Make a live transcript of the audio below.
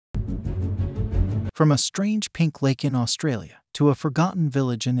From a strange pink lake in Australia to a forgotten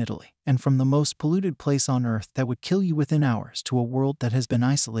village in Italy, and from the most polluted place on Earth that would kill you within hours to a world that has been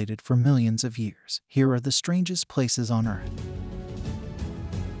isolated for millions of years, here are the strangest places on Earth.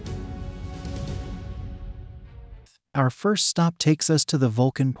 Our first stop takes us to the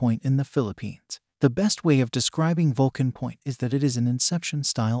Vulcan Point in the Philippines. The best way of describing Vulcan Point is that it is an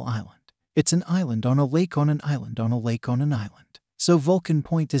Inception-style island. It's an island on a lake on an island on a lake on an island. So Vulcan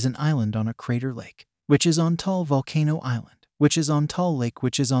Point is an island on a crater lake, which is on Tall Volcano Island, which is on Tall Lake,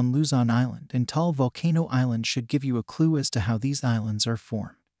 which is on Luzon Island, and Tall Volcano Island should give you a clue as to how these islands are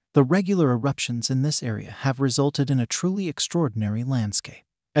formed. The regular eruptions in this area have resulted in a truly extraordinary landscape.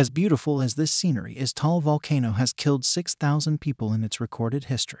 As beautiful as this scenery is, Tall Volcano has killed 6,000 people in its recorded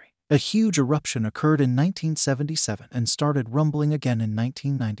history. A huge eruption occurred in 1977 and started rumbling again in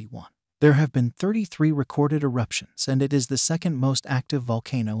 1991. There have been 33 recorded eruptions, and it is the second most active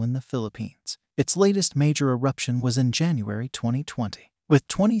volcano in the Philippines. Its latest major eruption was in January 2020. With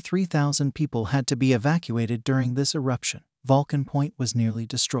 23,000 people had to be evacuated during this eruption, Vulcan Point was nearly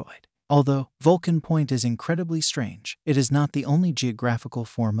destroyed. Although Vulcan Point is incredibly strange, it is not the only geographical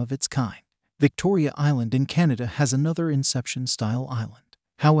form of its kind. Victoria Island in Canada has another Inception-style island.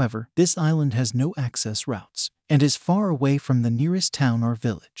 However, this island has no access routes and is far away from the nearest town or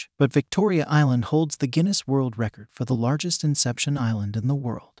village. But Victoria Island holds the Guinness World Record for the largest Inception island in the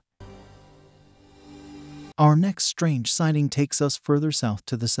world. Our next strange sighting takes us further south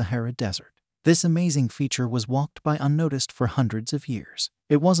to the Sahara Desert. This amazing feature was walked by unnoticed for hundreds of years.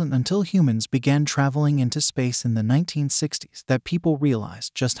 It wasn't until humans began traveling into space in the 1960s that people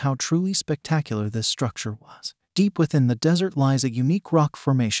realized just how truly spectacular this structure was. Deep within the desert lies a unique rock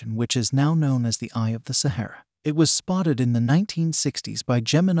formation which is now known as the Eye of the Sahara. It was spotted in the 1960s by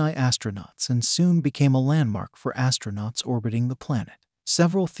Gemini astronauts and soon became a landmark for astronauts orbiting the planet.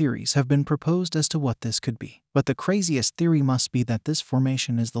 Several theories have been proposed as to what this could be, but the craziest theory must be that this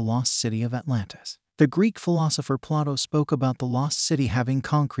formation is the lost city of Atlantis. The Greek philosopher Plato spoke about the lost city having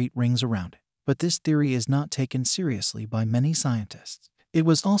concrete rings around it, but this theory is not taken seriously by many scientists. It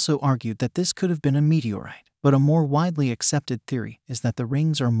was also argued that this could have been a meteorite, but a more widely accepted theory is that the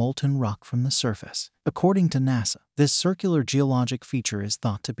rings are molten rock from the surface. According to NASA, this circular geologic feature is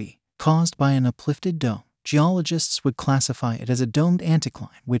thought to be caused by an uplifted dome. Geologists would classify it as a domed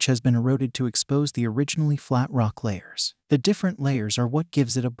anticline which has been eroded to expose the originally flat rock layers. The different layers are what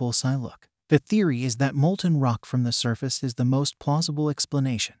gives it a bullseye look. The theory is that molten rock from the surface is the most plausible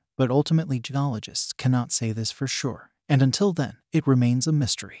explanation, but ultimately geologists cannot say this for sure. And until then, it remains a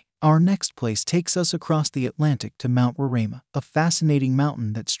mystery. Our next place takes us across the Atlantic to Mount Roraima, a fascinating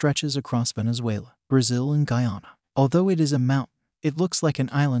mountain that stretches across Venezuela, Brazil, and Guyana. Although it is a mountain, it looks like an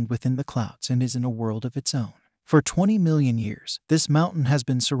island within the clouds and is in a world of its own. For 20 million years, this mountain has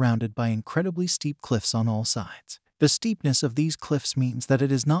been surrounded by incredibly steep cliffs on all sides. The steepness of these cliffs means that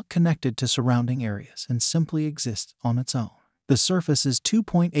it is not connected to surrounding areas and simply exists on its own. The surface is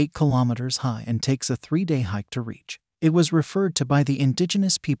 2.8 kilometers high and takes a 3-day hike to reach. It was referred to by the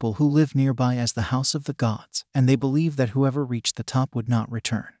indigenous people who live nearby as the House of the Gods, and they believed that whoever reached the top would not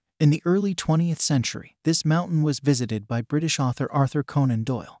return. In the early 20th century, this mountain was visited by British author Arthur Conan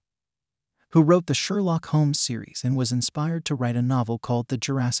Doyle, who wrote the Sherlock Holmes series and was inspired to write a novel called The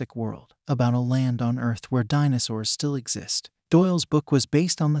Jurassic World, about a land on Earth where dinosaurs still exist. Doyle's book was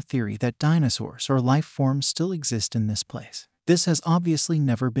based on the theory that dinosaurs or life forms still exist in this place. This has obviously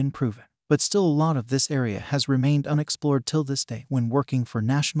never been proven, but still a lot of this area has remained unexplored till this day. When working for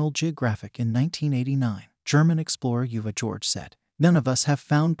National Geographic in 1989, German explorer Uwe George said, "None of us have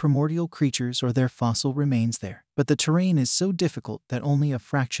found primordial creatures or their fossil remains there, but the terrain is so difficult that only a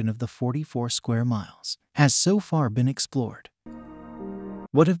fraction of the 44 square miles has so far been explored."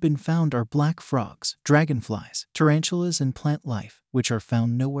 What have been found are black frogs, dragonflies, tarantulas, and plant life, which are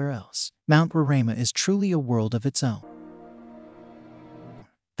found nowhere else. Mount Roraima is truly a world of its own.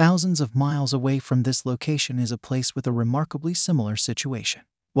 Thousands of miles away from this location is a place with a remarkably similar situation.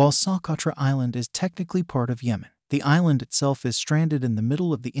 While Socotra Island is technically part of Yemen, the island itself is stranded in the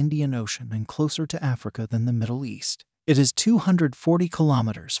middle of the Indian Ocean and closer to Africa than the Middle East. It is 240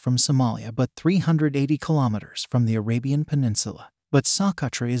 kilometers from Somalia but 380 kilometers from the Arabian Peninsula. But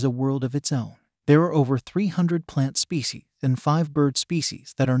Socotra is a world of its own. There are over 300 plant species and 5 bird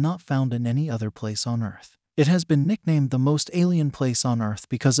species that are not found in any other place on Earth. It has been nicknamed the most alien place on Earth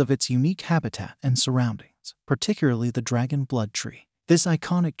because of its unique habitat and surroundings, particularly the dragon blood tree. This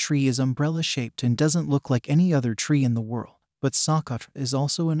iconic tree is umbrella-shaped and doesn't look like any other tree in the world, but Socotra is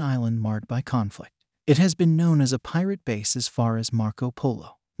also an island marred by conflict. It has been known as a pirate base as far as Marco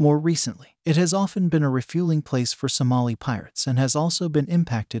Polo. More recently, it has often been a refueling place for Somali pirates and has also been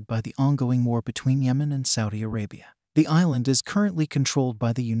impacted by the ongoing war between Yemen and Saudi Arabia. The island is currently controlled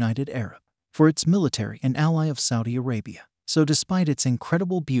by the United Arab for its military and ally of Saudi Arabia, so despite its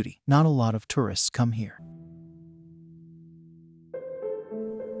incredible beauty, not a lot of tourists come here.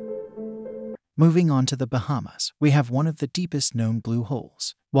 Moving on to the Bahamas, we have one of the deepest known blue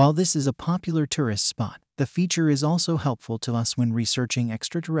holes. While this is a popular tourist spot, the feature is also helpful to us when researching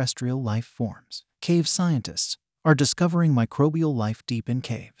extraterrestrial life forms. Cave scientists are discovering microbial life deep in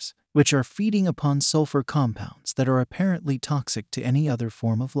caves, which are feeding upon sulfur compounds that are apparently toxic to any other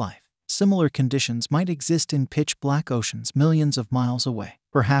form of life. Similar conditions might exist in pitch-black oceans millions of miles away,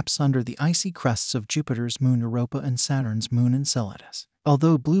 perhaps under the icy crusts of Jupiter's moon Europa and Saturn's moon Enceladus.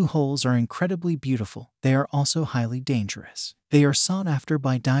 Although blue holes are incredibly beautiful, they are also highly dangerous. They are sought after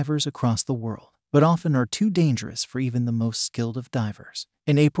by divers across the world, but often are too dangerous for even the most skilled of divers.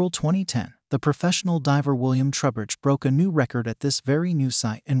 In April 2010, the professional diver William Trubridge broke a new record at this very new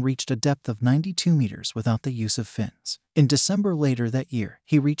site and reached a depth of 92 meters without the use of fins. In December later that year,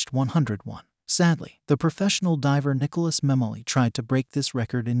 he reached 101. Sadly, the professional diver Nicholas Memoli tried to break this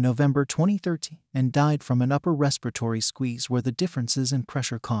record in November 2013 and died from an upper respiratory squeeze where the differences in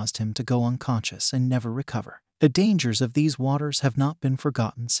pressure caused him to go unconscious and never recover. The dangers of these waters have not been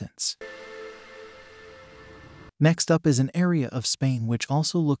forgotten since. Next up is an area of Spain which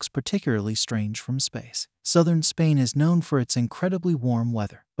also looks particularly strange from space. Southern Spain is known for its incredibly warm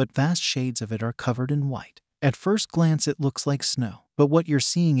weather, but vast shades of it are covered in white. At first glance it looks like snow, but what you're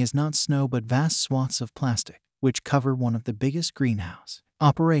seeing is not snow but vast swaths of plastic, which cover one of the biggest greenhouse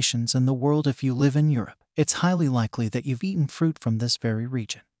operations in the world. If you live in Europe, it's highly likely that you've eaten fruit from this very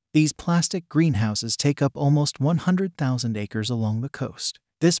region. These plastic greenhouses take up almost 100,000 acres along the coast.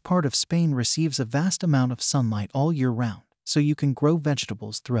 This part of Spain receives a vast amount of sunlight all year round, so you can grow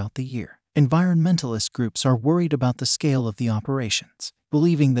vegetables throughout the year. Environmentalist groups are worried about the scale of the operations,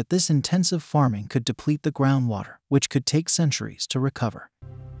 believing that this intensive farming could deplete the groundwater, which could take centuries to recover.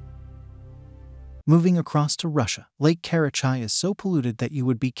 Moving across to Russia, Lake Karachay is so polluted that you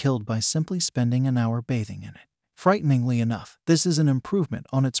would be killed by simply spending an hour bathing in it. Frighteningly enough, this is an improvement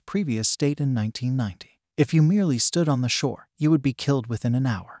on its previous state in 1990. If you merely stood on the shore, you would be killed within an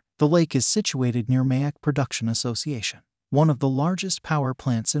hour. The lake is situated near Mayak Production Association, one of the largest power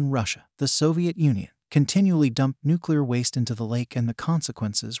plants in Russia. The Soviet Union continually dumped nuclear waste into the lake and the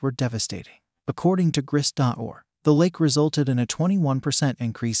consequences were devastating. According to grist.org, the lake resulted in a 21%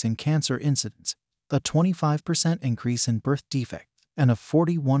 increase in cancer incidence, a 25% increase in birth defects, and a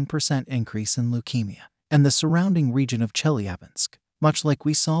 41% increase in leukemia. And the surrounding region of Chelyabinsk, much like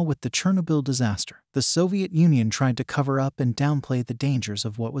we saw with the Chernobyl disaster, the Soviet Union tried to cover up and downplay the dangers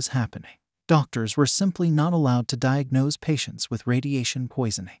of what was happening. Doctors were simply not allowed to diagnose patients with radiation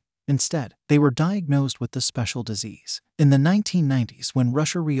poisoning. Instead, they were diagnosed with the special disease. In the 1990s, when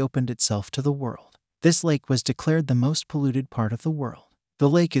Russia reopened itself to the world, this lake was declared the most polluted part of the world. The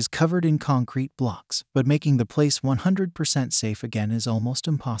lake is covered in concrete blocks, but making the place 100% safe again is almost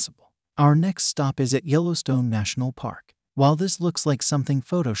impossible. Our next stop is at Yellowstone National Park. While this looks like something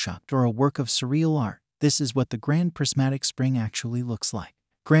photoshopped or a work of surreal art, this is what the Grand Prismatic Spring actually looks like.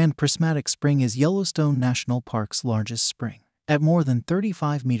 Grand Prismatic Spring is Yellowstone National Park's largest spring. At more than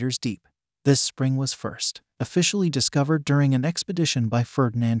 35 meters deep, this spring was first officially discovered during an expedition by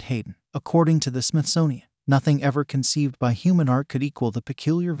Ferdinand Hayden. According to the Smithsonian, nothing ever conceived by human art could equal the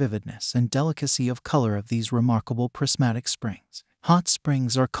peculiar vividness and delicacy of color of these remarkable prismatic springs. Hot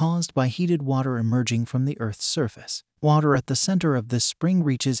springs are caused by heated water emerging from the Earth's surface. Water at the center of this spring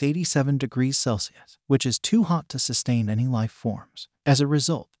reaches 87 degrees Celsius, which is too hot to sustain any life forms. As a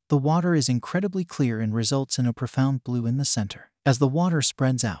result, the water is incredibly clear and results in a profound blue in the center. As the water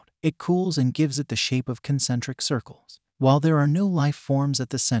spreads out, it cools and gives it the shape of concentric circles. While there are no life forms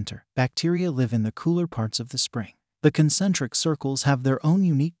at the center, bacteria live in the cooler parts of the spring. The concentric circles have their own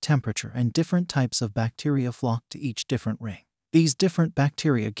unique temperature and different types of bacteria flock to each different ring. These different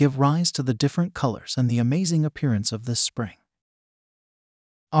bacteria give rise to the different colors and the amazing appearance of this spring.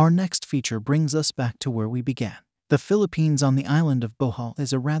 Our next feature brings us back to where we began. The Philippines on the island of Bohol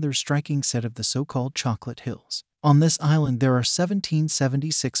is a rather striking set of the so-called Chocolate Hills. On this island there are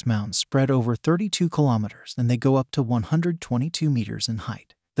 1776 mounds spread over 32 kilometers and they go up to 122 meters in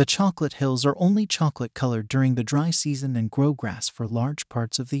height. The Chocolate Hills are only chocolate-colored during the dry season and grow grass for large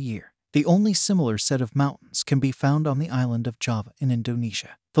parts of the year. The only similar set of mountains can be found on the island of Java in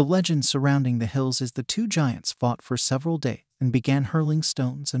Indonesia. The legend surrounding the hills is the two giants fought for several days and began hurling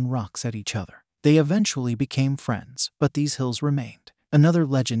stones and rocks at each other. They eventually became friends, but these hills remained. Another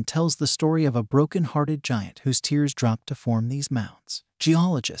legend tells the story of a broken-hearted giant whose tears dropped to form these mounds.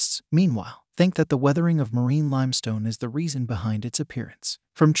 Geologists, meanwhile, think that the weathering of marine limestone is the reason behind its appearance.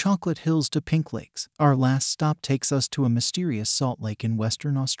 From chocolate hills to pink lakes, our last stop takes us to a mysterious salt lake in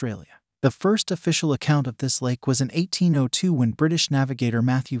Western Australia. The first official account of this lake was in 1802 when British navigator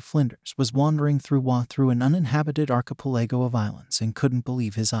Matthew Flinders was wandering through an uninhabited archipelago of islands and couldn't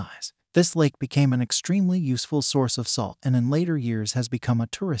believe his eyes. This lake became an extremely useful source of salt and in later years has become a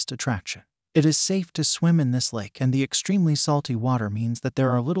tourist attraction. It is safe to swim in this lake, and the extremely salty water means that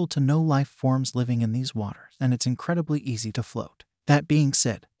there are little to no life forms living in these waters, and it's incredibly easy to float. That being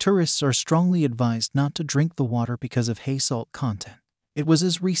said, tourists are strongly advised not to drink the water because of hay salt content. It was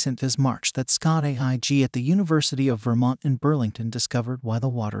as recent as March that Scott AIG at the University of Vermont in Burlington discovered why the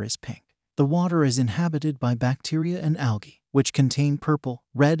water is pink. The water is inhabited by bacteria and algae, which contain purple,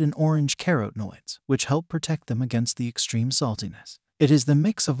 red, and orange carotenoids, which help protect them against the extreme saltiness. It is the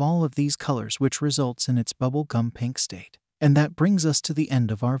mix of all of these colors which results in its bubblegum pink state. And that brings us to the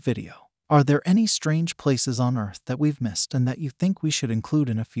end of our video. Are there any strange places on Earth that we've missed and that you think we should include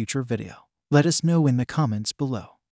in a future video? Let us know in the comments below.